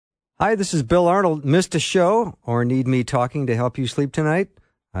Hi, this is Bill Arnold. Missed a show or need me talking to help you sleep tonight?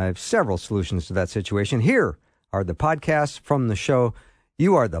 I have several solutions to that situation. Here are the podcasts from the show.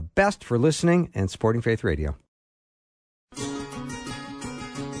 You are the best for listening and supporting Faith Radio.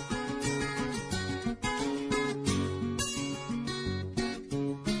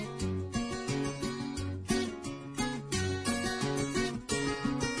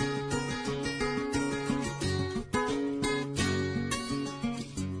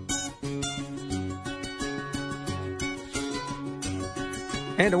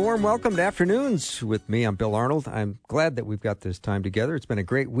 And a warm welcome to Afternoons with me. I'm Bill Arnold. I'm glad that we've got this time together. It's been a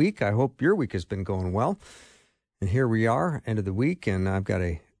great week. I hope your week has been going well. And here we are, end of the week, and I've got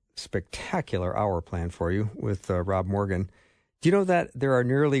a spectacular hour planned for you with Rob Morgan. Do you know that there are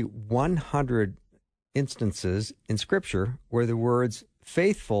nearly 100 instances in Scripture where the words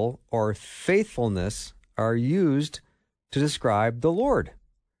faithful or faithfulness are used to describe the Lord?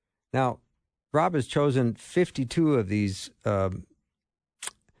 Now, Rob has chosen 52 of these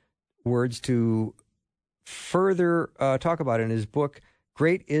words to further talk about in his book,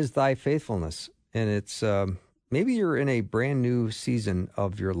 Great is Thy Faithfulness. And it's maybe you're in a brand new season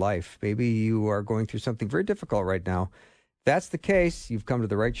of your life. Maybe you are going through something very difficult right now. If that's the case, you've come to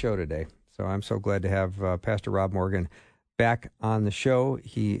the right show today. So I'm so glad to have Pastor Rob Morgan back on the show.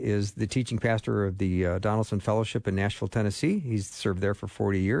 He is the teaching pastor of the Donaldson Fellowship in Nashville, Tennessee. He's served there for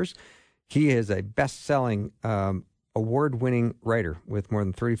 40 years. He is a best-selling award-winning writer with more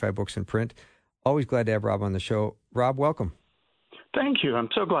than 35 books in print. Always glad to have Rob on the show. Rob, welcome. Thank you. I'm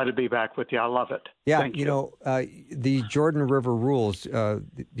so glad to be back with you. I love it. Yeah, Thank you. Know, the Jordan River Rules,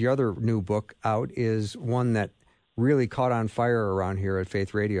 the other new book out, is one that really caught on fire around here at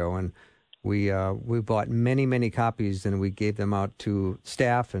Faith Radio, and we bought many, many copies, and we gave them out to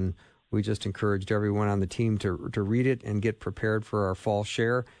staff, and we just encouraged everyone on the team to read it and get prepared for our fall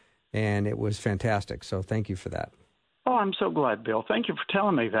share, and it was fantastic. So thank you for that. Oh, I'm so glad, Bill. Thank you for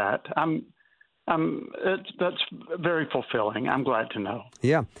telling me that. That's very fulfilling. I'm glad to know.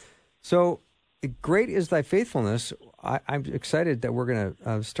 Yeah. So great is thy faithfulness. I'm excited that we're going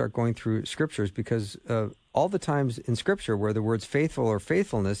to start going through scriptures because all the times in Scripture where the words faithful or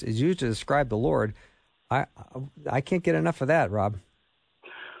faithfulness is used to describe the Lord, I can't get enough of that, Rob.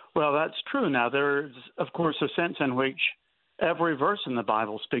 Well, that's true. Now, there's, of course, a sense in which every verse in the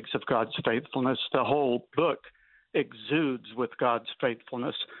Bible speaks of God's faithfulness. The whole book exudes with God's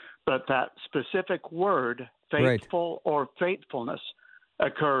faithfulness, but that specific word, faithful or faithfulness,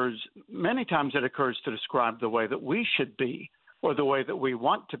 occurs many times. It occurs to describe the way that we should be or the way that we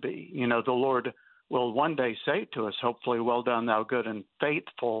want to be. You know, the Lord will one day say to us, hopefully, well done, thou good and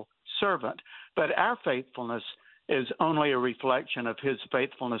faithful servant. But our faithfulness is only a reflection of his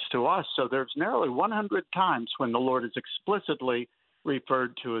faithfulness to us. So there's nearly 100 times when the Lord is explicitly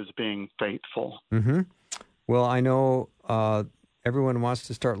referred to as being faithful. Mm-hmm. Well, I know everyone wants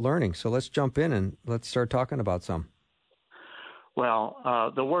to start learning, so let's jump in and let's start talking about some.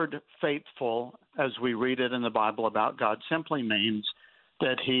 Well, the word faithful, as we read it in the Bible about God, simply means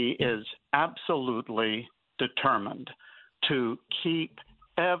that he is absolutely determined to keep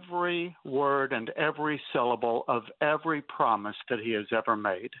every word and every syllable of every promise that he has ever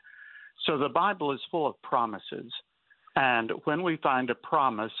made. So the Bible is full of promises, and when we find a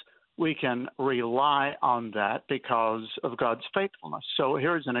promise, we can rely on that because of God's faithfulness. So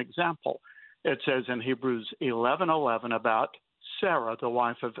here's an example. It says in Hebrews 11:11 about Sarah, the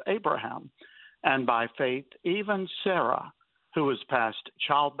wife of Abraham, and by faith, even Sarah, who was past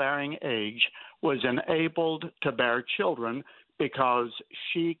childbearing age, was enabled to bear children because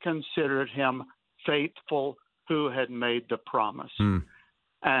she considered him faithful who had made the promise.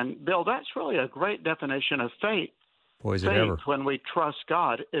 And Bill, that's really a great definition of faith. Boy, is it faith, ever. when we trust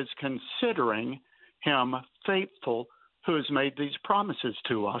God, is considering him faithful who has made these promises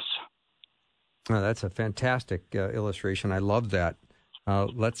to us. Oh, that's a fantastic illustration. I love that.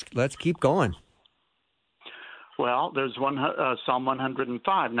 Let's keep going. Well, there's Psalm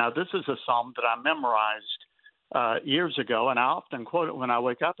 105. Now, this is a psalm that I memorized years ago, and I often quote it when I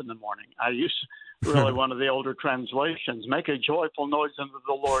wake up in the morning. I use really one of the older translations. Make a joyful noise unto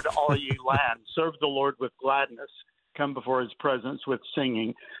the Lord, all ye lands. Serve the Lord with gladness. Come before his presence with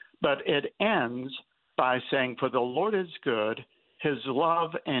singing. But it ends by saying, for the Lord is good, his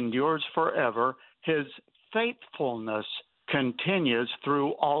love endures forever, his faithfulness continues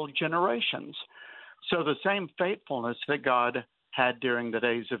through all generations. So the same faithfulness that God had during the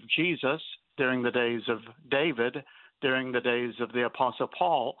days of Jesus, during the days of David, during the days of the Apostle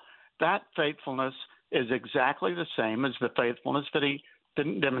Paul, that faithfulness is exactly the same as the faithfulness that he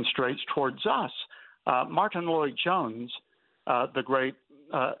demonstrates towards us. Martin Lloyd-Jones, the great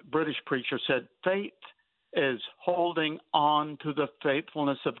British preacher said, faith is holding on to the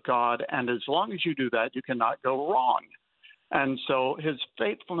faithfulness of God, and as long as you do that, you cannot go wrong. And so his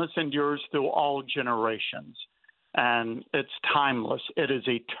faithfulness endures through all generations, and it's timeless. It is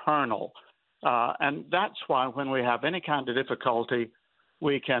eternal. And that's why when we have any kind of difficulty,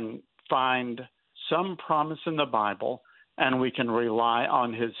 we can find some promise in the Bible, and we can rely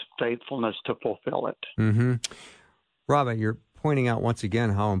on his faithfulness to fulfill it. Mm-hmm. Robert, you're pointing out once again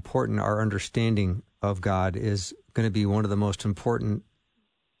how important our understanding of God is going to be one of the most important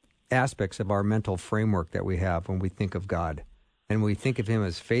aspects of our mental framework that we have when we think of God. And we think of him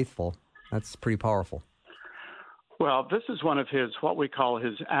as faithful. That's pretty powerful. Well, this is one of his, what we call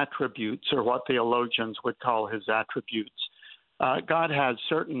his attributes, or what theologians would call his attributes. God has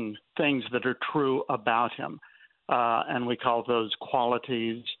certain things that are true about him, and we call those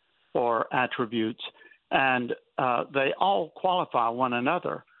qualities or attributes, and they all qualify one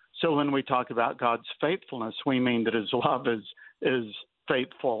another. So when we talk about God's faithfulness, we mean that his love is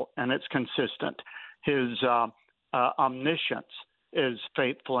faithful and it's consistent. His omniscience is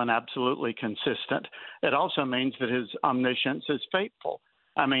faithful and absolutely consistent. It also means that his omniscience is faithful.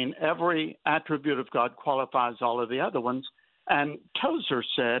 I mean, every attribute of God qualifies all of the other ones. And Tozer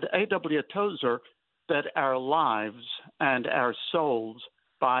said, A.W. Tozer, that our lives and our souls,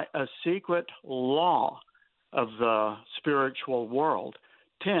 by a secret law of the spiritual world,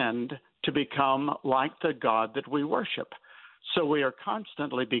 tend to become like the God that we worship. So we are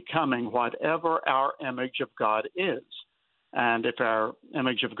constantly becoming whatever our image of God is. And if our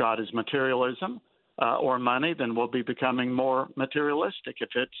image of God is materialism or money, then we'll be becoming more materialistic. If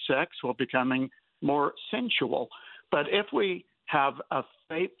it's sex, we'll be becoming more sensual. But if we have a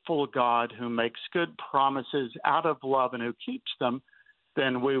faithful God who makes good promises out of love and who keeps them,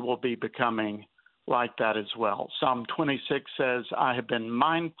 then we will be becoming like that as well. Psalm 26 says, I have been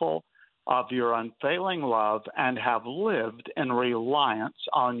mindful of your unfailing love and have lived in reliance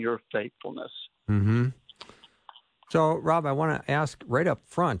on your faithfulness. Mm-hmm. So, Rob, I want to ask right up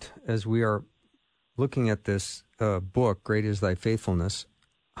front, as we are looking at this book, Great is Thy Faithfulness,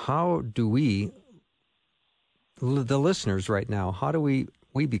 how do we, the listeners right now, how do we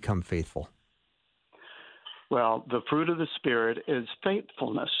become faithful? Well, the fruit of the Spirit is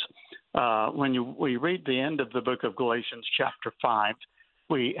faithfulness. When we read the end of the book of Galatians chapter 5,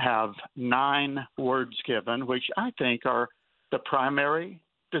 we have 9 words given, which I think are the primary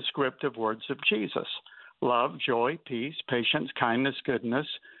descriptive words of Jesus: love, joy, peace, patience, kindness, goodness,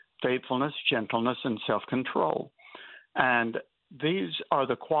 faithfulness, gentleness, and self-control. And these are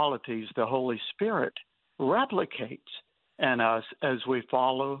the qualities the Holy Spirit replicates in us as we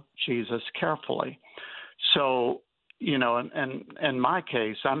follow Jesus carefully. So, you know, and in my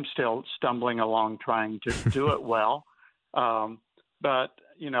case, I'm still stumbling along trying to do it well. But,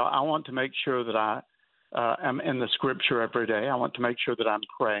 you know, I want to make sure that I am in the Scripture every day. I want to make sure that I'm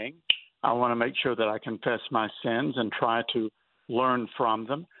praying. I want to make sure that I confess my sins and try to learn from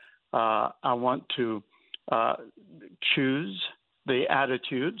them. I want to choose the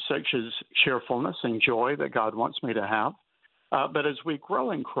attitudes such as cheerfulness and joy that God wants me to have. But as we grow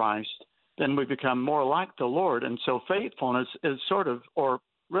in Christ, then we become more like the Lord. And so faithfulness is sort of, or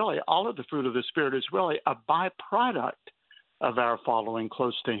really all of the fruit of the Spirit is really a byproduct of our following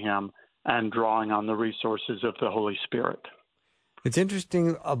close to him and drawing on the resources of the Holy Spirit. It's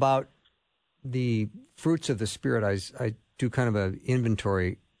interesting about the fruits of the Spirit. I do kind of an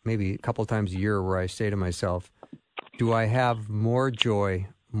inventory maybe a couple times a year where I say to myself, do I have more joy,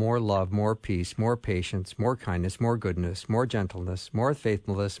 more love, more peace, more patience, more kindness, more goodness, more gentleness, more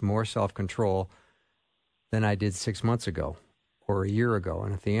faithfulness, more self-control than I did 6 months ago or a year ago?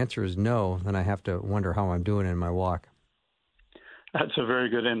 And if the answer is no, then I have to wonder how I'm doing in my walk. That's a very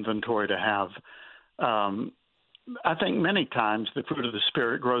good inventory to have. I think many times the fruit of the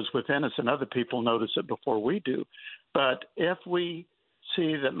Spirit grows within us and other people notice it before we do. But if we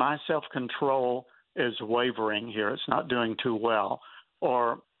see that my self-control is wavering here, it's not doing too well,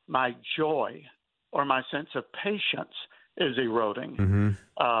 or my joy or my sense of patience is eroding.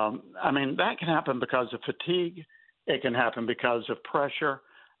 Mm-hmm. I mean, that can happen because of fatigue. It can happen because of pressure.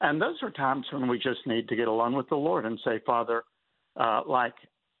 And those are times when we just need to get along with the Lord and say, Father, like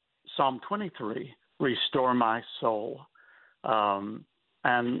Psalm 23, restore my soul. And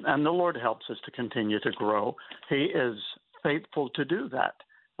the Lord helps us to continue to grow. He is faithful to do that.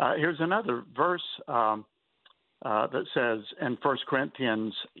 Here's another verse that says in 1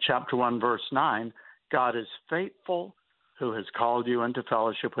 Corinthians chapter 1, verse 9, God is faithful who has called you into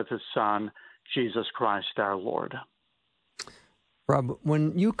fellowship with his Son, Jesus Christ our Lord. Rob,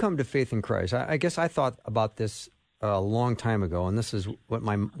 when you come to faith in Christ, I guess I thought about this a long time ago, and this is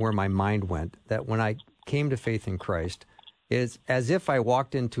where my mind went, that when I came to faith in Christ, it's as if I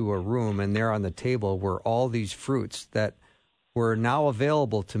walked into a room and there on the table were all these fruits that were now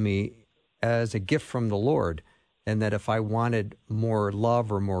available to me as a gift from the Lord, and that if I wanted more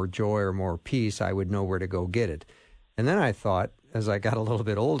love or more joy or more peace, I would know where to go get it. And then I thought, as I got a little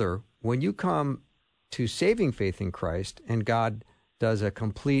bit older, when you come to saving faith in Christ and God does a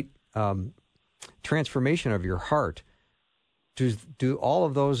complete transformation of your heart, do all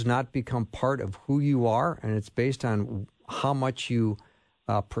of those not become part of who you are? And it's based on how much you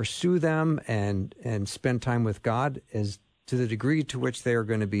pursue them and spend time with God, as to the degree to which they are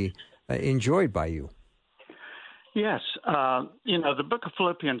going to be enjoyed by you. Yes. The book of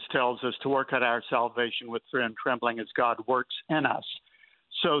Philippians tells us to work out our salvation with fear and trembling as God works in us.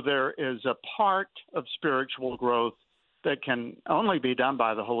 So there is a part of spiritual growth that can only be done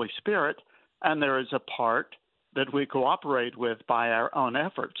by the Holy Spirit, and there is a part that we cooperate with by our own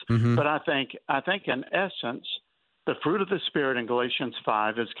efforts. Mm-hmm. But I think in essence, the fruit of the Spirit in Galatians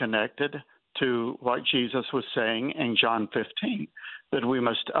 5 is connected to what Jesus was saying in John 15, that we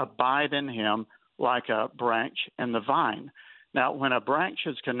must abide in him like a branch in the vine. Now, when a branch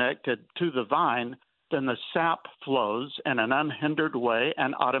is connected to the vine, then the sap flows in an unhindered way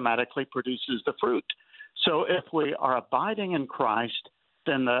and automatically produces the fruit. So if we are abiding in Christ,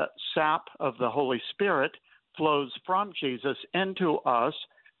 then the sap of the Holy Spirit flows from Jesus into us,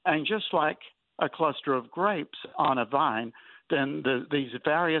 and just like a cluster of grapes on a vine, then these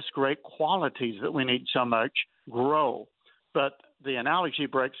various great qualities that we need so much grow. But the analogy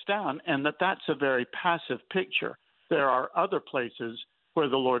breaks down, and that's a very passive picture. There are other places where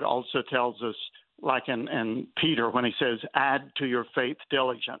the Lord also tells us, like in Peter, when he says, add to your faith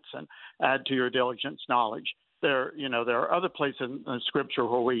diligence and add to your diligence knowledge. There are other places in Scripture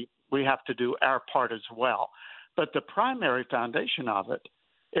where we have to do our part as well. But the primary foundation of it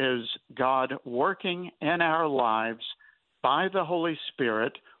is God working in our lives by the Holy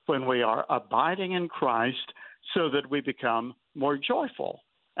Spirit when we are abiding in Christ, so that we become more joyful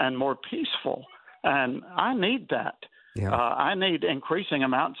and more peaceful. And I need that. Yeah. I need increasing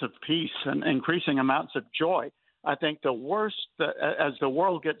amounts of peace and increasing amounts of joy. I think as the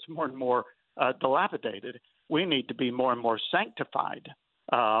world gets more and more dilapidated, we need to be more and more sanctified.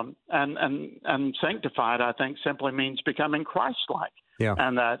 And sanctified, I think, simply means becoming Christ-like. Yeah.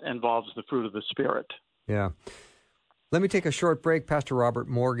 And that involves the fruit of the Spirit. Yeah. Let me take a short break. Pastor Robert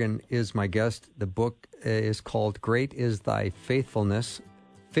Morgan is my guest. The book is called Great is Thy Faithfulness,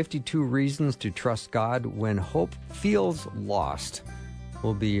 52 Reasons to Trust God When Hope Feels Lost.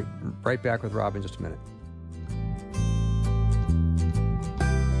 We'll be right back with Rob in just a minute.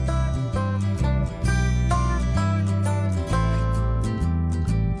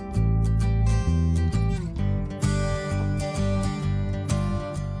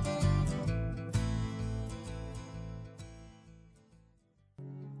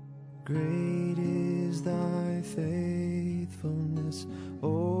 Great is thy faithfulness,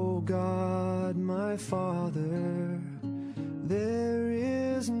 O God, my Father. There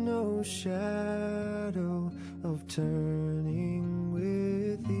is no shadow of turning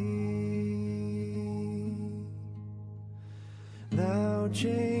with thee. Thou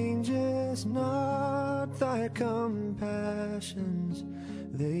changest not, thy compassions,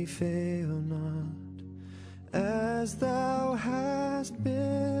 they fail not. As thou hast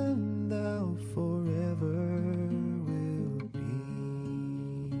been, thou forever wilt be.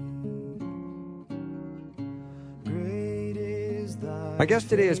 Great is thy My guest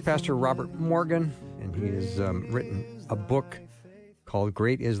today is Pastor Robert Morgan, and he has written a book called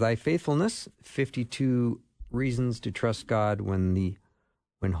Great is Thy Faithfulness, 52 Reasons to Trust God When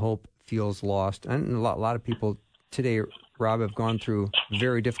Hope Feels Lost. And a lot of people today, Rob, have gone through a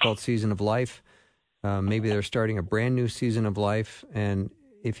very difficult season of life. Maybe they're starting a brand new season of life, and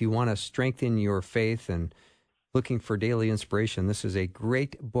if you want to strengthen your faith and looking for daily inspiration, this is a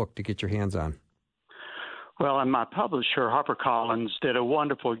great book to get your hands on. Well, and my publisher, HarperCollins, did a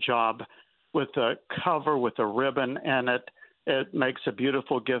wonderful job with the cover with a ribbon in it. It makes a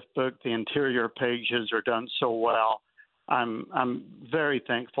beautiful gift book. The interior pages are done so well. I'm very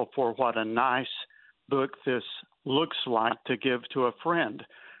thankful for what a nice book this looks like to give to a friend.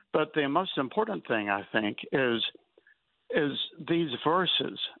 But the most important thing, I think, is these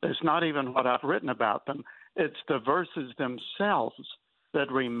verses. It's not even what I've written about them. It's the verses themselves that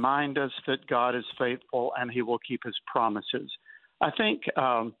remind us that God is faithful and he will keep his promises. I think,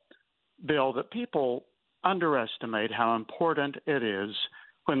 Bill, that people underestimate how important it is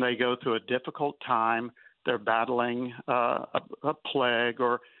when they go through a difficult time, they're battling a plague,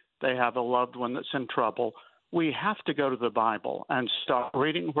 or they have a loved one that's in trouble. we have to go to the Bible and start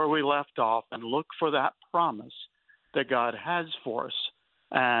reading where we left off and look for that promise that God has for us.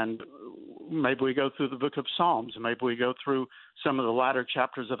 And maybe we go through the book of Psalms, maybe we go through some of the latter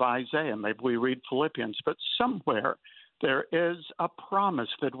chapters of Isaiah, maybe we read Philippians, but somewhere there is a promise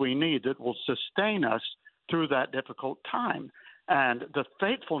that we need that will sustain us through that difficult time. And the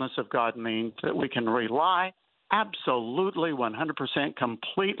faithfulness of God means that we can rely absolutely 100%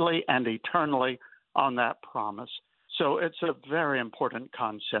 completely and eternally on that promise. So it's a very important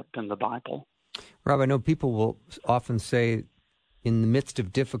concept in the Bible. Rob, I know people will often say in the midst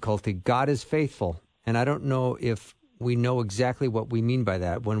of difficulty, God is faithful. And I don't know if we know exactly what we mean by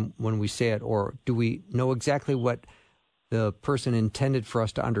that when we say it, or do we know exactly what the person intended for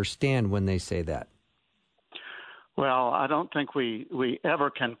us to understand when they say that? Well, I don't think we ever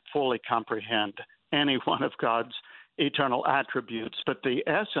can fully comprehend any one of God's eternal attributes, but the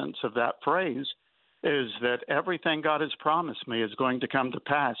essence of that phrase is that everything God has promised me is going to come to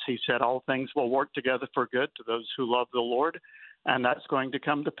pass. He said all things will work together for good to those who love the Lord, and that's going to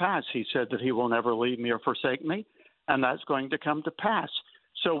come to pass. He said that he will never leave me or forsake me, and that's going to come to pass.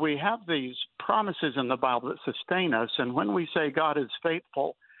 So we have these promises in the Bible that sustain us, and when we say God is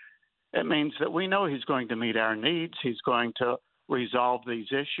faithful, it means that we know he's going to meet our needs. He's going to resolve these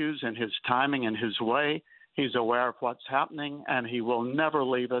issues in his timing and his way. He's aware of what's happening, and he will never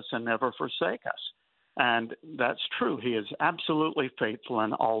leave us and never forsake us. And that's true. He is absolutely faithful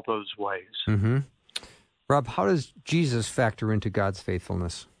in all those ways. Mm-hmm. Rob, how does Jesus factor into God's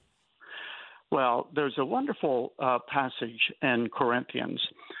faithfulness? Well, there's a wonderful passage in Corinthians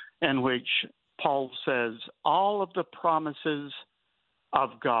in which Paul says all of the promises of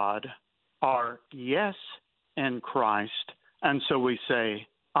God are yes in Christ, and so we say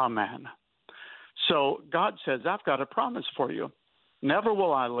amen. So God says, I've got a promise for you. Never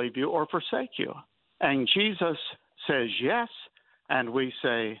will I leave you or forsake you. And Jesus says yes, and we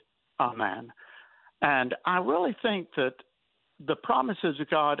say amen. And I really think that the promises of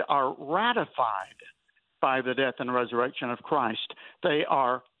God are ratified by the death and resurrection of Christ. They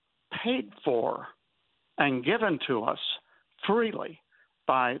are paid for and given to us freely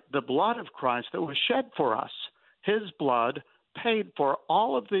by the blood of Christ that was shed for us. His blood paid for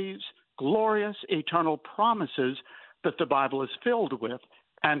all of these glorious eternal promises that the Bible is filled with,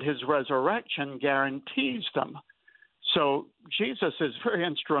 and his resurrection guarantees them. So Jesus is very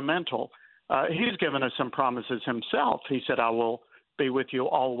instrumental. He's given us some promises himself. He said, I will be with you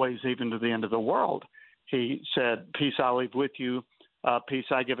always, even to the end of the world. He said, peace I leave with you, peace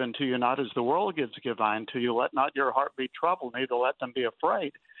I give unto you, not as the world gives, give I unto you. Let not your heart be troubled, neither let them be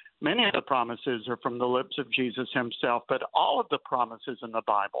afraid. Many of the promises are from the lips of Jesus himself, but all of the promises in the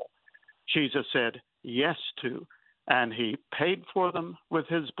Bible, Jesus said yes to, and he paid for them with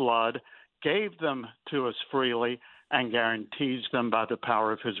his blood, gave them to us freely, and guarantees them by the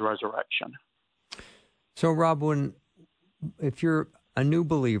power of his resurrection. So, Rob, if you're a new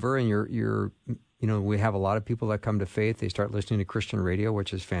believer and you're we have a lot of people that come to faith. They start listening to Christian radio,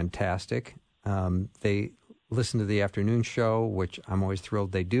 which is fantastic. They listen to the afternoon show, which I'm always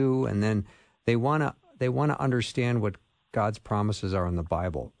thrilled they do, and then they want to understand what God's promises are in the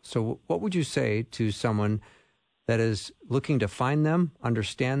Bible. So, what would you say to someone that is looking to find them,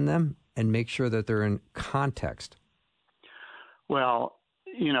 understand them, and make sure that they're in context? Well,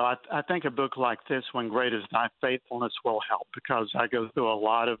 I think a book like this, When Great Is Thy Faithfulness, will help, because I go through a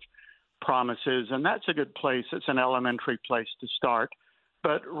lot of promises, and that's a good place. It's an elementary place to start.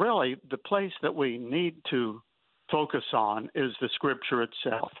 But really, the place that we need to focus on is the Scripture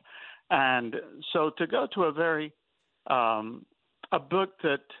itself. And so to go to a book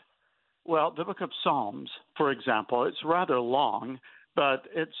that, the book of Psalms, for example, it's rather long, but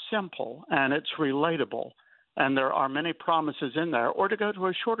it's simple and it's relatable. And there are many promises in there. Or to go to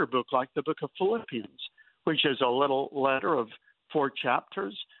a shorter book like the book of Philippians, which is a little letter of 4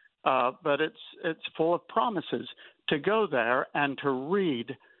 chapters, but it's full of promises. To go there and to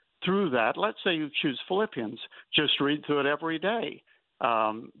read through that, let's say you choose Philippians, just read through it every day,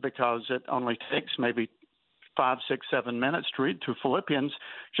 because it only takes maybe 5, 6, 7 minutes to read through Philippians.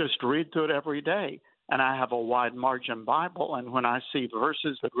 Just read through it every day. And I have a wide margin Bible, and when I see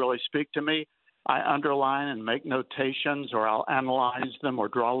verses that really speak to me, I underline and make notations, or I'll analyze them, or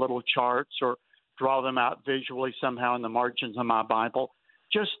draw little charts, or draw them out visually somehow in the margins of my Bible.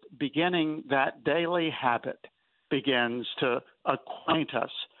 Just beginning that daily habit begins to acquaint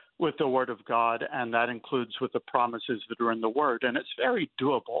us with the Word of God, and that includes with the promises that are in the Word. And it's very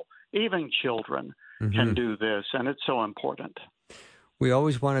doable. Even children can do this, and it's so important. We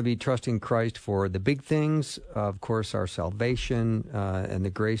always want to be trusting Christ for the big things, of course, our salvation and the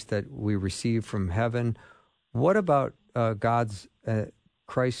grace that we receive from heaven. What about God's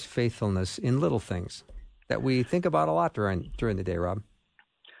Christ's faithfulness in little things that we think about a lot during the day, Rob?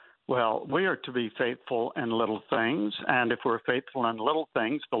 Well, we are to be faithful in little things, and if we're faithful in little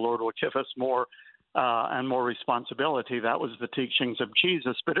things, the Lord will give us more and more responsibility. That was the teachings of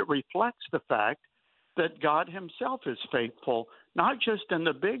Jesus, but it reflects the fact that God himself is faithful, not just in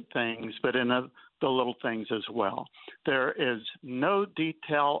the big things, but in the little things as well. There is no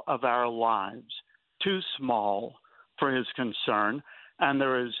detail of our lives too small for his concern, and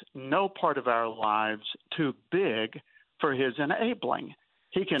there is no part of our lives too big for his enabling.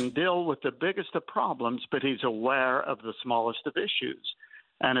 He can deal with the biggest of problems, but he's aware of the smallest of issues.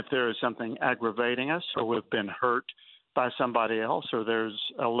 And if there is something aggravating us, or we've been hurt by somebody else, or there's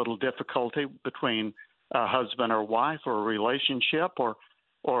a little difficulty between a husband or wife, or a relationship,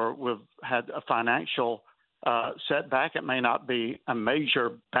 or we've had a financial setback, it may not be a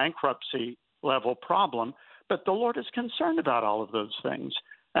major bankruptcy level problem, but the Lord is concerned about all of those things.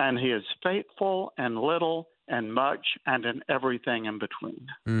 And he is faithful in little and much and in everything in between.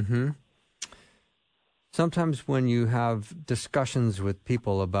 Mm-hmm. Sometimes when you have discussions with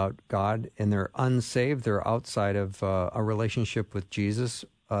people about God and they're unsaved, they're outside of a relationship with Jesus,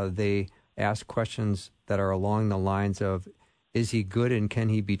 they ask questions that are along the lines of, is he good and can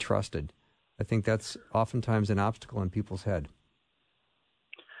he be trusted? I think that's oftentimes an obstacle in people's head.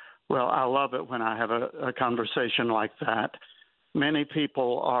 Well, I love it when I have a conversation like that. Many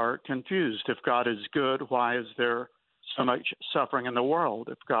people are confused. If God is good, why is there so much suffering in the world?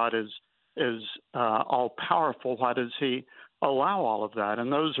 If God is all powerful, why does he allow all of that?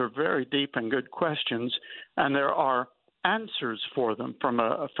 And those are very deep and good questions, and there are answers for them from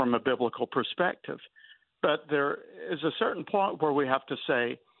a biblical perspective. But there is a certain point where we have to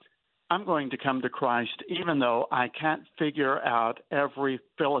say, I'm going to come to Christ even though I can't figure out every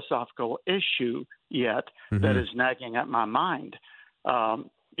philosophical issue yet that is nagging at my mind.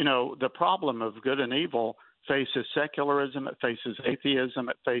 The problem of good and evil faces secularism, it faces atheism,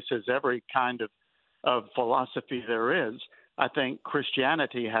 it faces every kind of philosophy there is. I think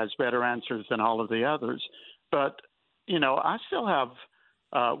Christianity has better answers than all of the others. But, I still have,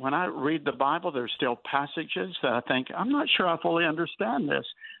 when I read the Bible, there's still passages that I think, I'm not sure I fully understand this.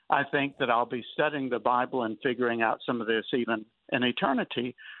 I think that I'll be studying the Bible and figuring out some of this even in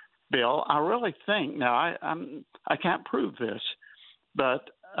eternity. Bill, I really think, now I can't prove this, but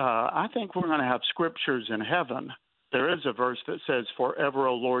I think we're going to have scriptures in heaven. There is a verse that says, forever,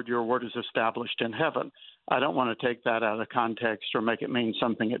 O Lord, your word is established in heaven. I don't want to take that out of context or make it mean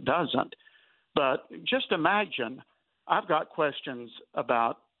something it doesn't. But just imagine, I've got questions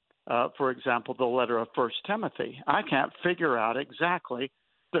about, for example, the letter of 1 Timothy. I can't figure out exactly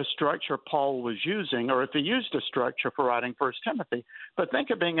the structure Paul was using, or if he used a structure for writing 1 Timothy. But think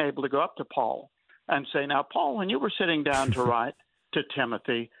of being able to go up to Paul and say, now, Paul, when you were sitting down to write to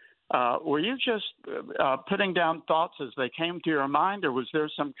Timothy, were you just putting down thoughts as they came to your mind, or was there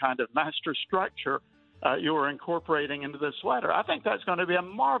some kind of master structure you were incorporating into this letter? I think that's going to be a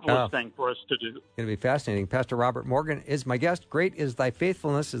marvelous thing for us to do. It's going to be fascinating. Pastor Robert Morgan is my guest. Great is Thy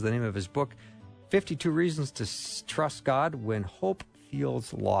Faithfulness is the name of his book, 52 Reasons to Trust God When Hope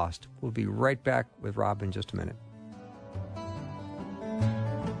Feels Lost. We'll be right back with Rob in just a minute.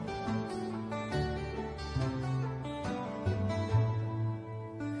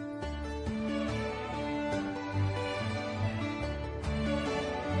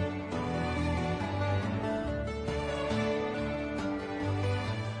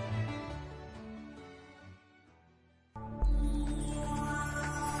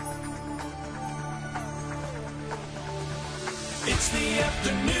 It's the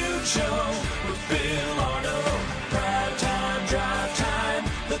afternoon show with Bill Arnold. Prime time, drive time.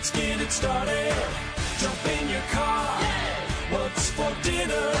 Let's get it started. Jump in your car. What's for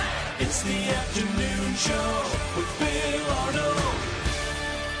dinner? It's the afternoon show with Bill Arnold.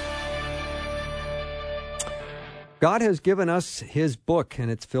 God has given us his book,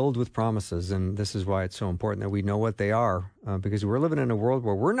 and it's filled with promises, and this is why it's so important that we know what they are, because we're living in a world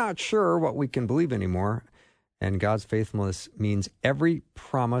where we're not sure what we can believe anymore. And God's faithfulness means every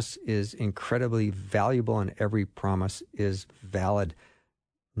promise is incredibly valuable and every promise is valid.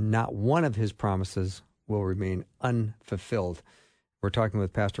 Not one of his promises will remain unfulfilled. We're talking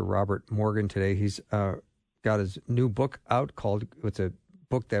with Pastor Robert Morgan today. He's got his new book out called, it's a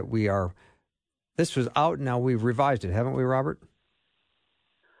book that this was out, now we've revised it, haven't we, Robert?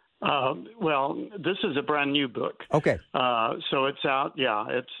 Well, this is a brand new book. Okay. So it's out, yeah.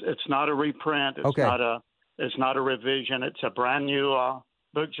 It's not a reprint. It's not a revision. It's a brand new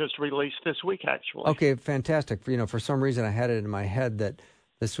book just released this week, actually. Okay, fantastic. For some reason I had it in my head that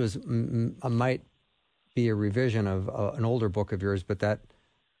this was might be a revision of an older book of yours, but that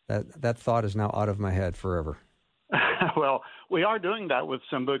thought is now out of my head forever. Well, we are doing that with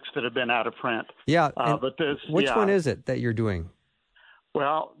some books that have been out of print. Yeah, but which one is it that you're doing?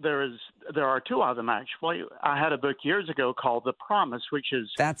 Well, there are two of them, actually. I had a book years ago called The Promise, which is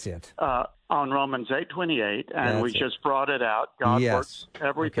That's it. On Romans 8:28, and we just brought it out. God works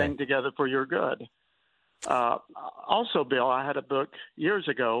everything together for your good. Also, Bill, I had a book years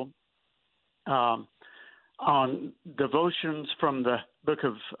ago on devotions from the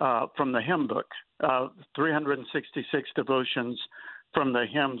from the hymn book, 366 devotions from the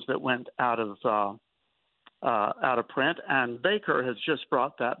hymns that went out of print, and Baker has just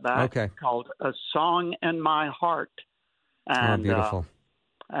brought that back. Called A Song in My Heart. And, beautiful.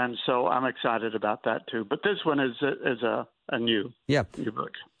 And so I'm excited about that too. But this one is a new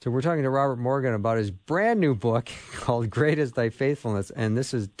book. So we're talking to Robert Morgan about his brand new book called Great is Thy Faithfulness, and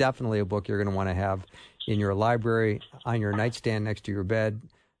this is definitely a book you're going to want to have in your library, on your nightstand next to your bed,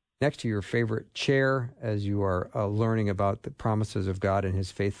 next to your favorite chair as you are learning about the promises of God and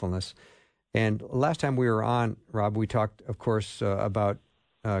his faithfulness. And last time we were on, Rob, we talked, of course, about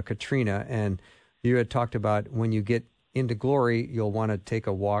Katrina, and you had talked about when you get into glory, you'll want to take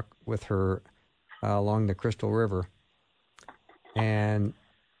a walk with her along the Crystal River. And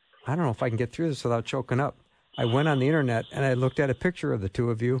I don't know if I can get through this without choking up. I went on the internet and I looked at a picture of the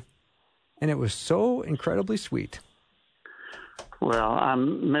two of you, and it was so incredibly sweet. Well, I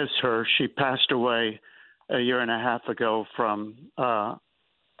miss her. She passed away a year and a half ago from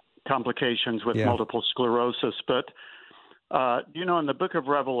complications with multiple sclerosis. But, in the book of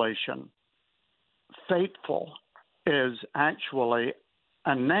Revelation, faithful is actually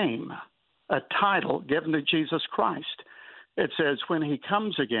a name, a title given to Jesus Christ. It says when he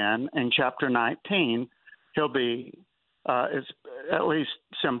comes again in chapter 19, he'll be, at least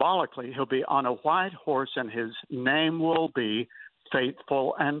symbolically, he'll be on a white horse, and his name will be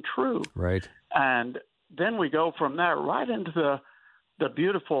Faithful and True. Right. And then we go from there right into the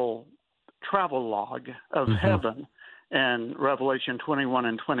beautiful travel log of heaven in Revelation 21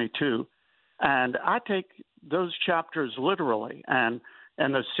 and 22. And I take those chapters literally. And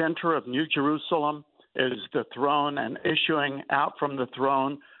in the center of New Jerusalem is the throne, and issuing out from the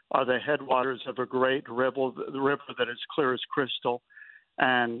throne are the headwaters of a great river, the river that is clear as crystal.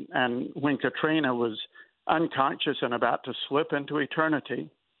 And when Katrina was unconscious and about to slip into eternity,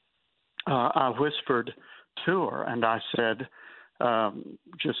 I whispered to her and I said,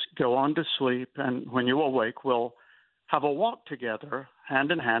 just go on to sleep, and when you awake, we'll have a walk together,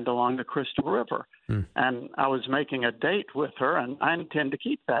 hand in hand, along the Crystal River. And I was making a date with her, and I intend to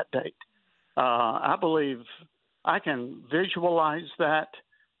keep that date. I believe I can visualize that.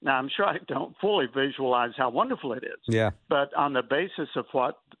 Now, I'm sure I don't fully visualize how wonderful it is. Yeah. But on the basis of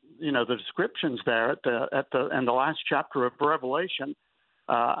what, the descriptions there in the last chapter of Revelation,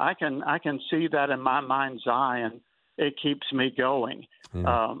 I can see that in my mind's eye, and it keeps me going.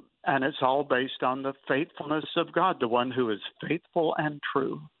 Yeah. And it's all based on the faithfulness of God, the one who is faithful and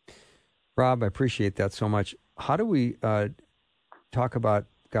true. Rob, I appreciate that so much. How do we talk about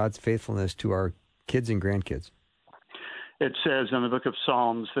God's faithfulness to our kids and grandkids? It says in the book of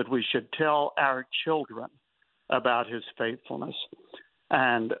Psalms that we should tell our children about his faithfulness.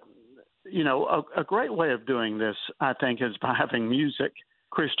 And, a great way of doing this, I think, is by having music,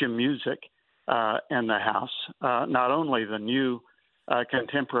 Christian music, in the house, not only the new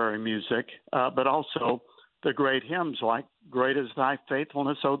contemporary music, but also the great hymns like Great is Thy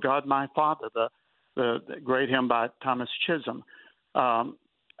Faithfulness, O God, my Father, the great hymn by Thomas Chisholm.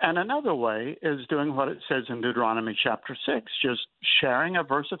 And another way is doing what it says in Deuteronomy chapter 6, just sharing a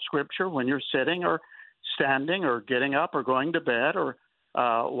verse of Scripture when you're sitting or standing or getting up or going to bed or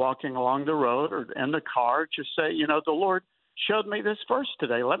walking along the road or in the car. Just say, the Lord showed me this verse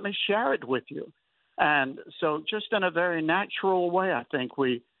today. Let me share it with you. And so just in a very natural way, I think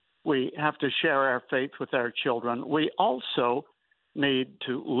we have to share our faith with our children. We also need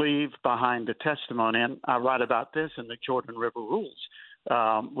to leave behind a testimony. And I write about this in the Jordan River Rules.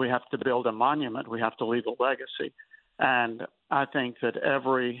 We have to build a monument. We have to leave a legacy. And I think that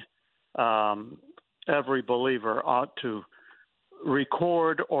every believer ought to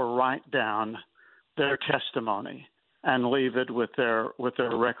record or write down their testimony and leave it with their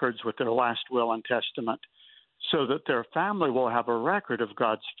records, with their last will and testament, so that their family will have a record of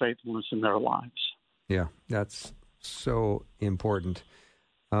God's faithfulness in their lives. Yeah, that's so important.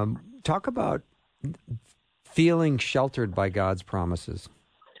 Talk about feeling sheltered by God's promises.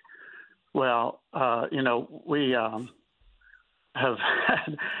 Well, we have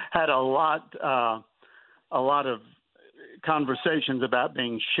had a lot of conversations about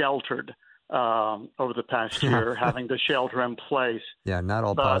being sheltered over the past year, having to shelter in place. Yeah, not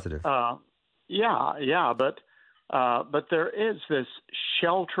all positive. But there is this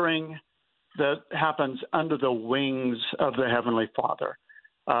sheltering that happens under the wings of the Heavenly Father.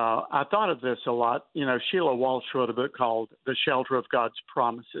 I thought of this a lot. You know, Sheila Walsh wrote a book called The Shelter of God's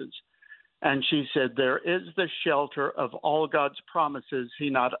Promises. And she said, there is the shelter of all God's promises.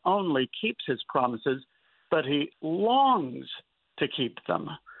 He not only keeps his promises, but he longs to keep them.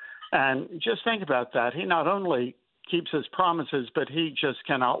 And just think about that. He not only keeps his promises, but he just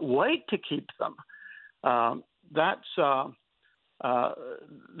cannot wait to keep them. That's a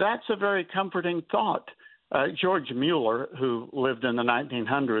very comforting thought. George Mueller, who lived in the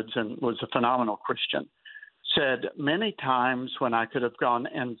 1900s and was a phenomenal Christian, said, many times when I could have gone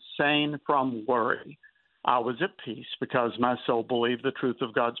insane from worry, I was at peace because my soul believed the truth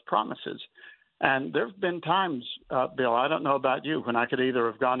of God's promises. And there have been times, Bill, I don't know about you, when I could either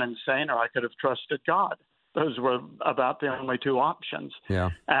have gone insane or I could have trusted God. Those were about the only two options.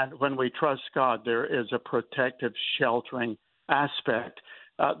 Yeah. And when we trust God, there is a protective, sheltering aspect.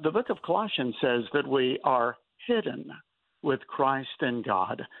 The book of Colossians says that we are hidden with Christ in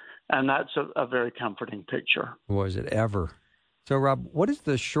God. And that's a very comforting picture. Was it ever? So, Rob, what is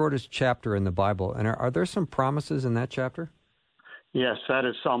the shortest chapter in the Bible? And are there some promises in that chapter? Yes, that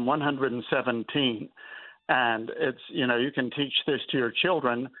is Psalm 117. And it's, you know, you can teach this to your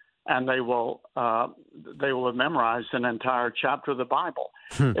children, and they will have memorized an entire chapter of the Bible.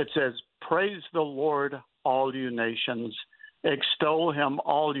 It says, praise the Lord, all you nations. Extol him,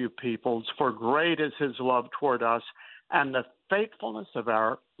 all you peoples, for great is his love toward us, and the faithfulness of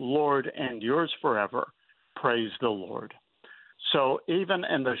our Lord endures forever. Praise the Lord. So even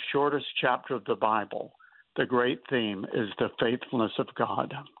in the shortest chapter of the Bible, the great theme is the faithfulness of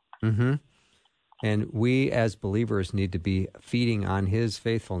God. Mm-hmm. And we as believers need to be feeding on his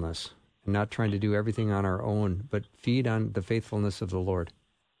faithfulness and not trying to do everything on our own, but feed on the faithfulness of the Lord.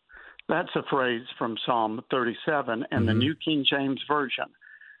 That's a phrase from Psalm 37 in the New King James Version.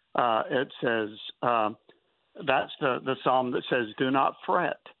 It says, that's the psalm that says, do not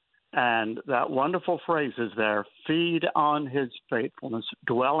fret. And that wonderful phrase is there, feed on his faithfulness,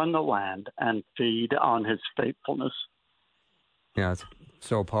 dwell in the land and feed on his faithfulness. Yeah, it's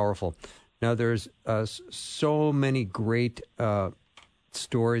so powerful. Now, there's so many great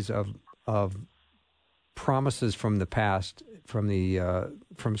stories of promises from the past,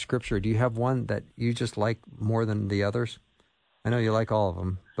 from Scripture. Do you have one that you just like more than the others? I know you like all of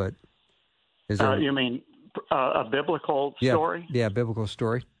them, but is there... You mean a biblical story? Yeah, biblical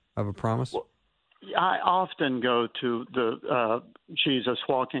story of a promise. Well, I often go to the Jesus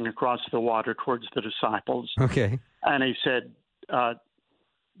walking across the water towards the disciples. Okay. And he said,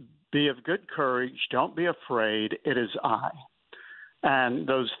 be of good courage, don't be afraid, it is I. And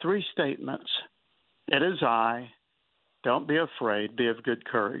those three statements, it is I, don't be afraid, be of good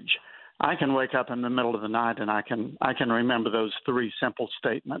courage. I can wake up in the middle of the night and I can remember those three simple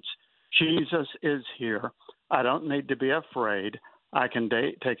statements. Jesus is here. I don't need to be afraid. I can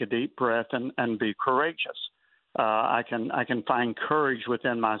take a deep breath and be courageous. I can find courage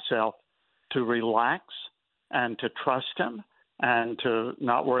within myself to relax and to trust him and to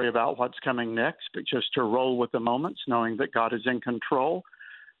not worry about what's coming next, but just to roll with the moments, knowing that God is in control.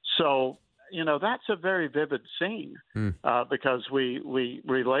 So, you know, that's a very vivid scene because we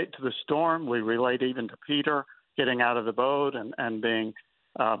relate to the storm. We relate even to Peter getting out of the boat and being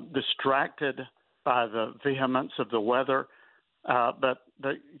distracted by the vehemence of the weather. But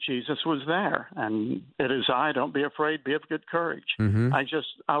Jesus was there, and it is I, don't be afraid, be of good courage.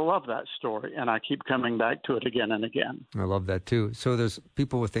 I love that story, and I keep coming back to it again and again. I love that too. So there's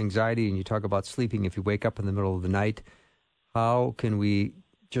people with anxiety, and you talk about sleeping. If you wake up in the middle of the night, how can we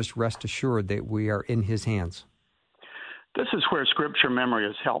just rest assured that we are in his hands? This is where Scripture memory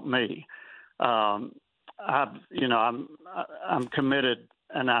has helped me. I'm committed,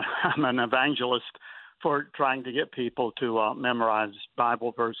 and I'm an evangelist for trying to get people to memorize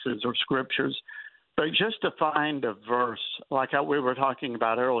Bible verses or scriptures. But just to find a verse, like we were talking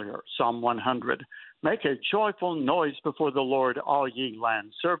about earlier, Psalm 100, make a joyful noise before the Lord, all ye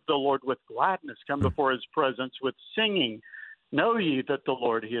lands. Serve the Lord with gladness. Come before his presence with singing. Know ye that the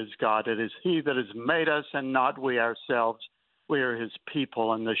Lord, he is God. It is he that has made us and not we ourselves. We are his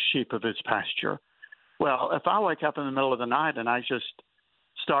people and the sheep of his pasture. Well, if I wake up in the middle of the night and I just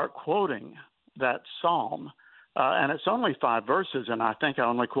start quoting that psalm, and it's only 5 verses, and I think I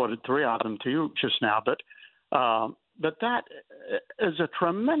only quoted 3 of them to you just now, but that is a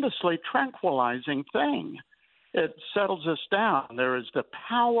tremendously tranquilizing thing. It settles us down. There is the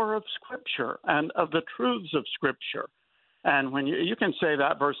power of Scripture and of the truths of Scripture. And when you can say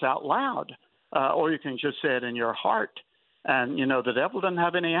that verse out loud, or you can just say it in your heart. And, the devil doesn't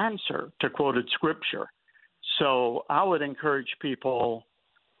have any answer to quoted scripture. So I would encourage people,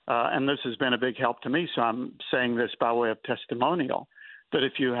 and this has been a big help to me, so I'm saying this by way of testimonial, that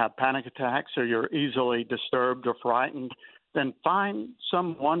if you have panic attacks or you're easily disturbed or frightened, then find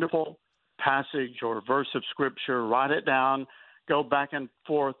some wonderful passage or verse of scripture, write it down, go back and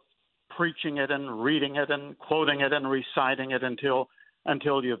forth, preaching it and reading it and quoting it and reciting it until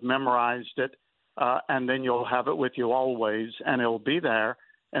you've memorized it, and then you'll have it with you always, and it'll be there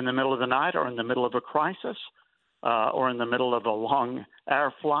in the middle of the night or in the middle of a crisis or in the middle of a long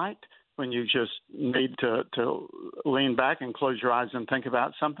air flight when you just need to lean back and close your eyes and think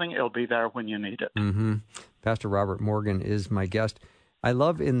about something. It'll be there when you need it. Mm-hmm. Pastor Robert Morgan is my guest. I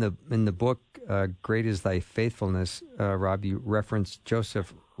love in the book, Great is Thy Faithfulness, Rob, you referenced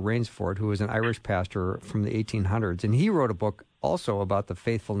Joseph Rainsford, who was an Irish pastor from the 1800s, and he wrote a book also about the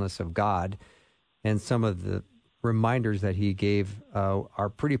faithfulness of God, and some of the reminders that he gave are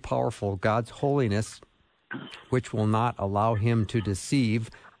pretty powerful. God's holiness, which will not allow him to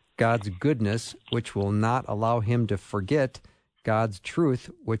deceive; God's goodness, which will not allow him to forget; God's truth,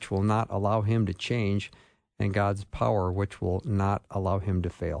 which will not allow him to change; and God's power, which will not allow him to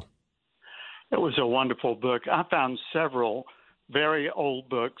fail. It was a wonderful book. I found several very old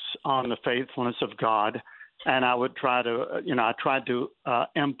books on the faithfulness of God, and I would try to, I tried to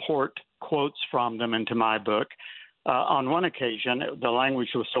import quotes from them into my book. On one occasion, the language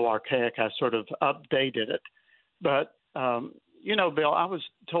was so archaic, I sort of updated it. But, Bill, I was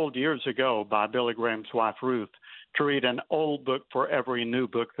told years ago by Billy Graham's wife, Ruth, to read an old book for every new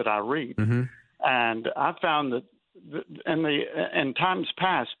book that I read. Mm-hmm. And I found that in times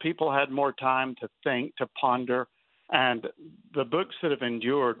past, people had more time to think, to ponder, and the books that have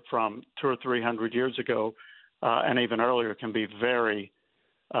endured from 200 or 300 years ago and even earlier can be very,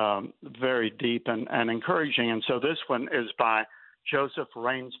 very deep and encouraging. And so this one is by Joseph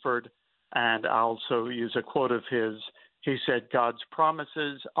Rainsford, and I also use a quote of his. He said, "God's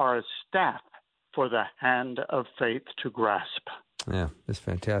promises are a staff for the hand of faith to grasp." Yeah, that's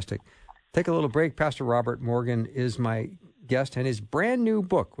fantastic. Take a little break. Pastor Robert Morgan is my guest, and his brand new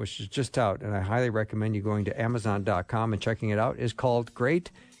book, which is just out, and I highly recommend you going to Amazon.com and checking it out, is called Great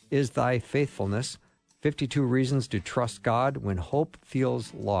is Thy Faithfulness, 52 Reasons to Trust God When Hope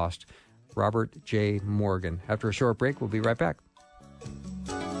Feels Lost. Robert J. Morgan. After a short break, we'll be right back.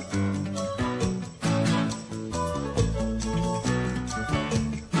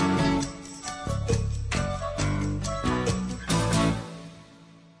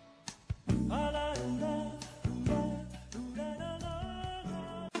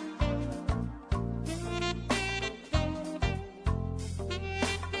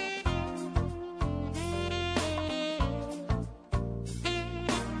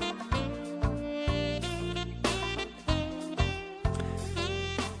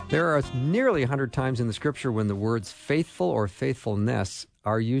 There are nearly 100 times in the Scripture when the words faithful or faithfulness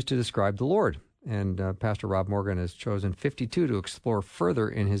are used to describe the Lord. And Pastor Rob Morgan has chosen 52 to explore further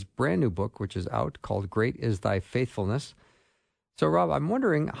in his brand new book, which is out, called Great is Thy Faithfulness. So, Rob, I'm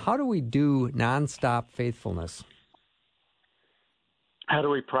wondering, how do we do nonstop faithfulness? How do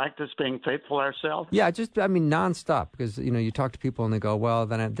we practice being faithful ourselves? Yeah, nonstop. Because, you talk to people and they go, well,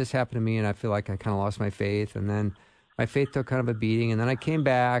 then this happened to me and I feel like I kind of lost my faith. And then my faith took kind of a beating, and then I came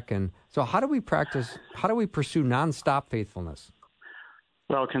back. And so how do we pursue nonstop faithfulness?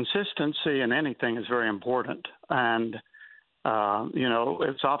 Well, consistency in anything is very important. And,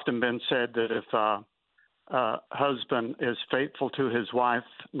 it's often been said that if a husband is faithful to his wife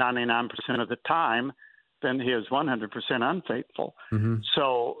 99% of the time, then he is 100% unfaithful. Mm-hmm.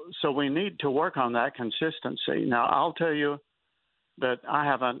 So we need to work on that consistency. Now, I'll tell you that I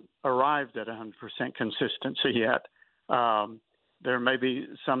haven't arrived at 100% consistency yet. There may be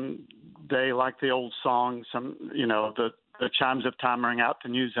some day, like the old song, the chimes of time ring out, the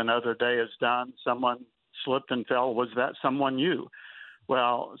news another day is done. Someone slipped and fell. Was that someone you?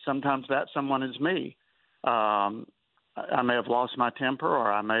 Well, sometimes that someone is me. I may have lost my temper,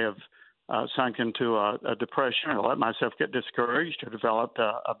 or I may have sunk into a depression, or let myself get discouraged, or developed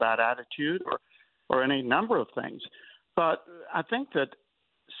a bad attitude, or any number of things. But I think that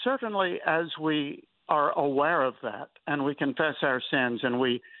certainly as we are aware of that, and we confess our sins, and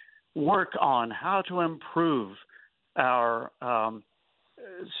we work on how to improve our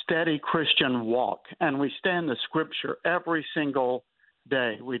steady Christian walk, and we stay in the Scripture every single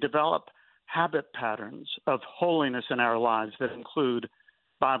day, we develop habit patterns of holiness in our lives that include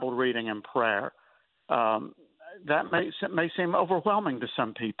Bible reading and prayer. That may seem overwhelming to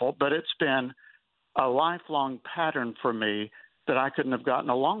some people, but it's been a lifelong pattern for me that I couldn't have gotten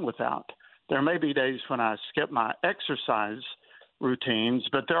along without. There may be days when I skip my exercise routines,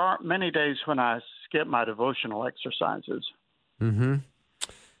 but there aren't many days when I skip my devotional exercises. Mm-hmm.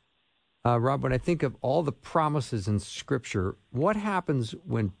 Rob, when I think of all the promises in Scripture, what happens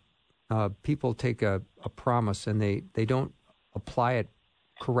when people take a promise and they don't apply it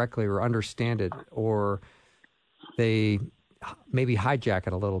correctly or understand it, or they maybe hijack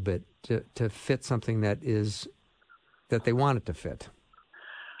it a little bit to fit something that they want it to fit?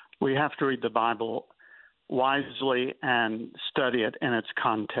 We have to read the Bible wisely and study it in its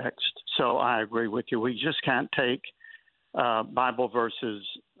context. So I agree with you. We just can't take Bible verses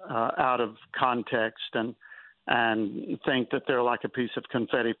out of context and think that they're like a piece of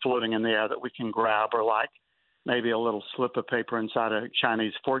confetti floating in the air that we can grab, or like maybe a little slip of paper inside a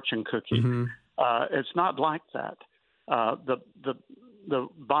Chinese fortune cookie. Mm-hmm. It's not like that. The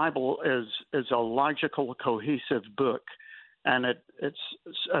Bible is a logical, cohesive book, and it's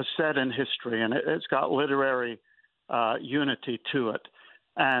set in history, and it's got literary unity to it.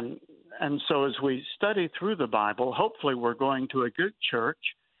 And so as we study through the Bible, hopefully we're going to a good church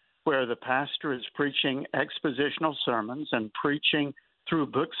where the pastor is preaching expositional sermons and preaching through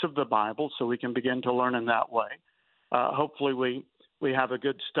books of the Bible, so we can begin to learn in that way. Hopefully we have a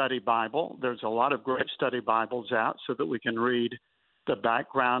good study Bible. There's a lot of great study Bibles out so that we can read the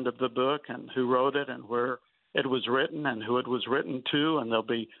background of the book and who wrote it and where it was written and who it was written to, and there'll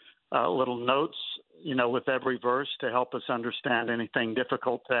be little notes, with every verse to help us understand anything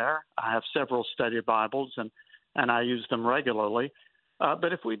difficult there. I have several study Bibles, and I use them regularly.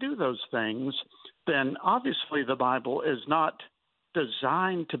 But if we do those things, then obviously the Bible is not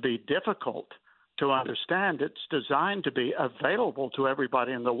designed to be difficult to understand. It's designed to be available to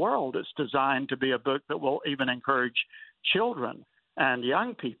everybody in the world. It's designed to be a book that will even encourage children and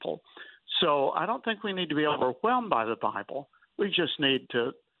young people. So I don't think we need to be overwhelmed by the Bible. We just need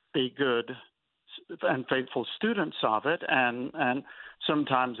to be good and faithful students of it, and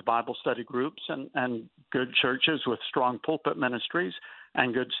sometimes Bible study groups and good churches with strong pulpit ministries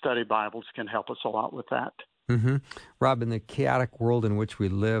and good study Bibles can help us a lot with that. Mm-hmm. Rob, in the chaotic world in which we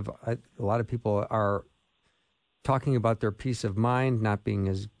live, a lot of people are talking about their peace of mind not being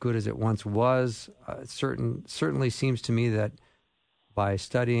as good as it once was. Certainly seems to me that by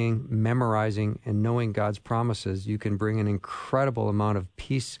studying, memorizing, and knowing God's promises, you can bring an incredible amount of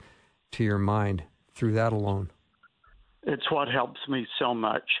peace to your mind through that alone. It's what helps me so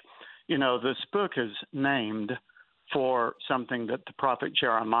much. This book is named for something that the prophet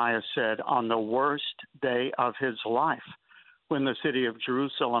Jeremiah said on the worst day of his life. When the city of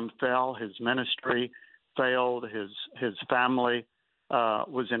Jerusalem fell, his ministry failed, his family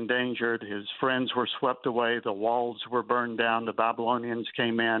was endangered, his friends were swept away, the walls were burned down, the Babylonians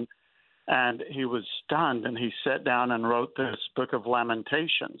came in, and he was stunned, and he sat down and wrote this book of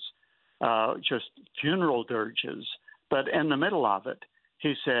Lamentations, just funeral dirges. But in the middle of it,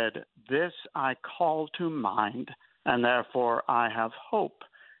 he said, "This I call to mind, and therefore I have hope.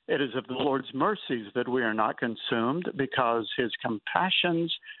 It is of the Lord's mercies that we are not consumed, because his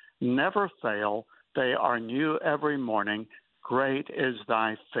compassions never fail. They are new every morning. Great is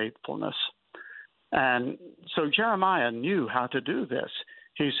thy faithfulness." And so Jeremiah knew how to do this.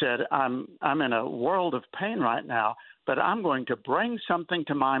 He said, I'm in a world of pain right now, but I'm going to bring something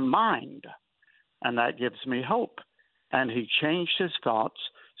to my mind, and that gives me hope. And he changed his thoughts,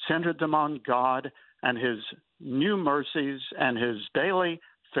 centered them on God and his new mercies and his daily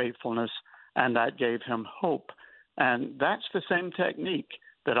faithfulness, and that gave him hope. And that's the same technique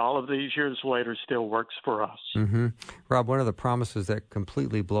that all of these years later still works for us. Mm-hmm. Rob, one of the promises that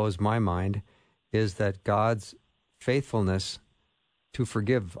completely blows my mind is that God's faithfulness to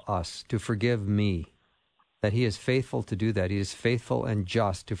forgive us, to forgive me, that he is faithful to do that. He is faithful and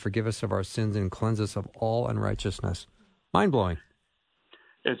just to forgive us of our sins and cleanse us of all unrighteousness. Mind-blowing.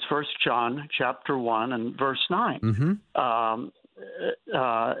 It's 1 John chapter 1 and verse 9. Mm-hmm.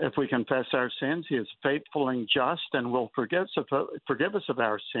 If we confess our sins, he is faithful and just and will forgive us of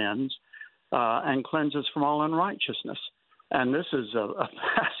our sins and cleanse us from all unrighteousness. And this is a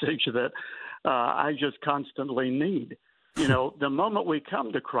passage that I just constantly need. The moment we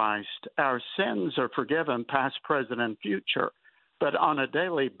come to Christ, our sins are forgiven, past, present, and future. But on a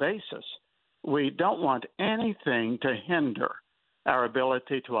daily basis, we don't want anything to hinder our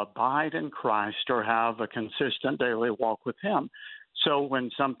ability to abide in Christ or have a consistent daily walk with him. So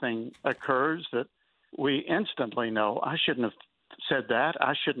when something occurs that we instantly know, I shouldn't have said that,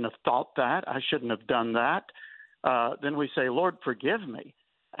 I shouldn't have thought that, I shouldn't have done that, then we say, Lord, forgive me.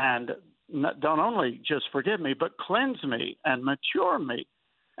 And don't only just forgive me, but cleanse me and mature me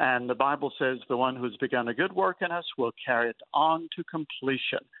And the Bible says the one who's begun a good work in us will carry it on to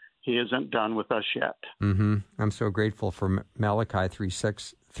completion. He isn't done with us yet. Mm-hmm. I'm so grateful for Malachi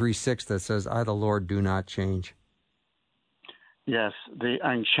 3:6 that says, I, the Lord, do not change. Yes, the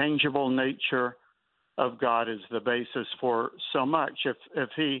unchangeable nature of God is the basis for so much. If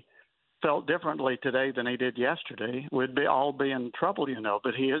he felt differently today than he did yesterday, we'd all be in trouble,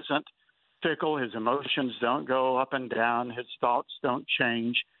 But he isn't fickle. His emotions don't go up and down. His thoughts don't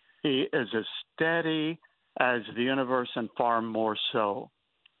change. He is as steady as the universe and far more so.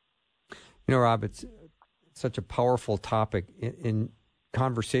 Rob, it's such a powerful topic in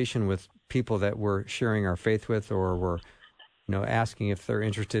conversation with people that we're sharing our faith with, or we're, asking if they're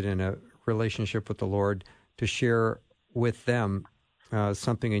interested in a relationship with the Lord, to share with them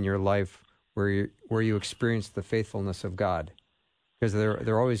something in your life where you experience the faithfulness of God, because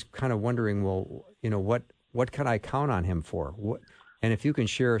they're always kind of wondering, well, what can I count on Him for? And if you can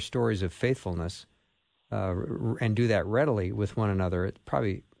share stories of faithfulness and do that readily with one another, it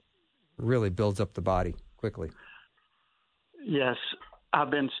probably really builds up the body quickly. Yes. I've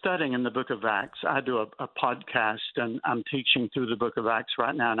been studying in the book of Acts. I do a podcast, and I'm teaching through the book of Acts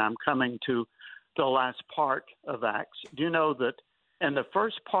right now, and I'm coming to the last part of Acts. Do you know that in the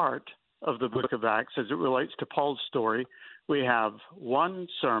first part of the book of Acts, as it relates to Paul's story, we have one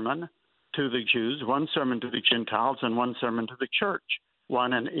sermon to the Jews, one sermon to the Gentiles, and one sermon to the church,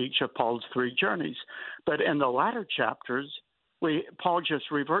 one in each of Paul's 3 journeys. But in the latter chapters, Paul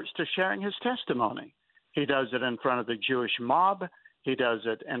just reverts to sharing his testimony. He does it in front of the Jewish mob. He does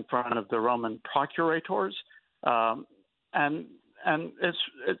it in front of the Roman procurators, and it's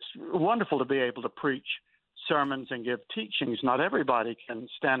wonderful to be able to preach sermons and give teachings. Not everybody can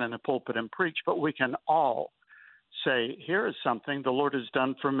stand in a pulpit and preach, but we can all say, here is something the Lord has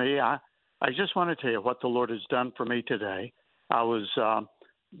done for me. I just want to tell you what the Lord has done for me today. I was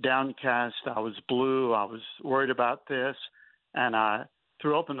downcast. I was blue. I was worried about this, and I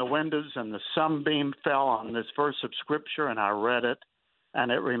threw open the windows, and the sunbeam fell on this verse of Scripture, and I read it, and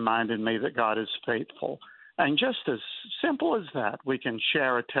it reminded me that God is faithful. And just as simple as that, we can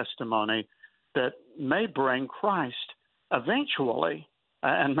share a testimony that may bring Christ eventually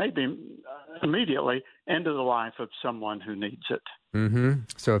and maybe immediately into the life of someone who needs it. Mm-hmm.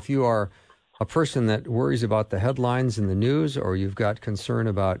 So if you are a person that worries about the headlines in the news, or you've got concern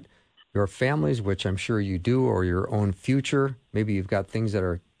about your families, which I'm sure you do, or your own future, maybe you've got things that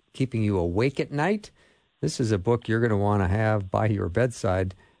are keeping you awake at night, this is a book you're going to want to have by your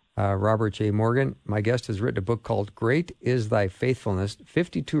bedside. Robert J. Morgan, my guest, has written a book called Great is Thy Faithfulness,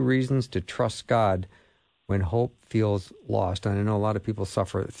 52 Reasons to Trust God When Hope Feels Lost. And I know a lot of people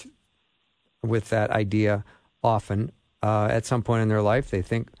suffer with that idea often. At some point in their life, they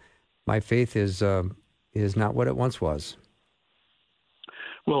think, my faith is not what it once was.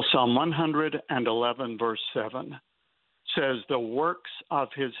 Well, Psalm 111, verse 7 says, the works of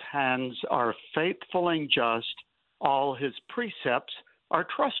his hands are faithful and just. All his precepts are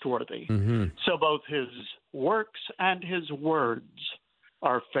trustworthy. Mm-hmm. So both his works and his words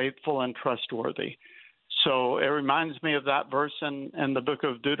are faithful and trustworthy. So it reminds me of that verse in the book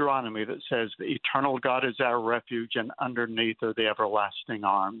of Deuteronomy that says, the eternal God is our refuge, and underneath are the everlasting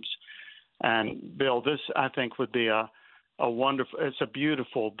arms. And Bill, this I think would be a wonderful, it's a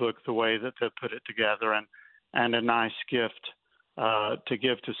beautiful book, the way that they put it together, and a nice gift to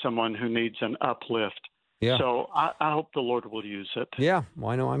give to someone who needs an uplift. Yeah. So I hope the Lord will use it. Yeah,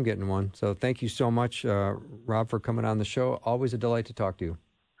 well, I know I'm getting one. So thank you so much, Rob, for coming on the show. Always a delight to talk to you.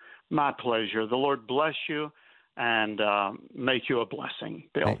 My pleasure. The Lord bless you and make you a blessing,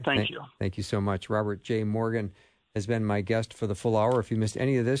 Bill. Thank you. Thank you so much. Robert J. Morgan has been my guest for the full hour. If you missed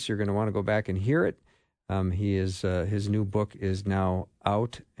any of this, you're going to want to go back and hear it. His new book is now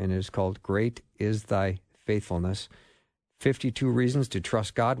out, and it is called Great is Thy Faithfulness, 52 Reasons to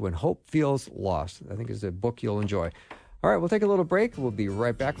Trust God When Hope Feels Lost. I think it's a book you'll enjoy. All right, we'll take a little break. We'll be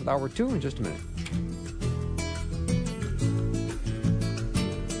right back with Hour 2 in just a minute.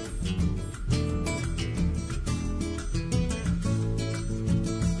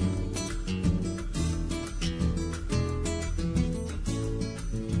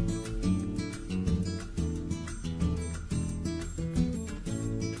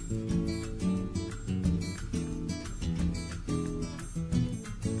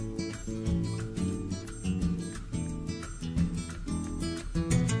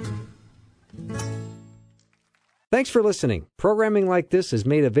 Thanks for listening. Programming like this is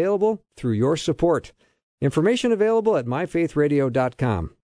made available through your support. Information available at myfaithradio.com.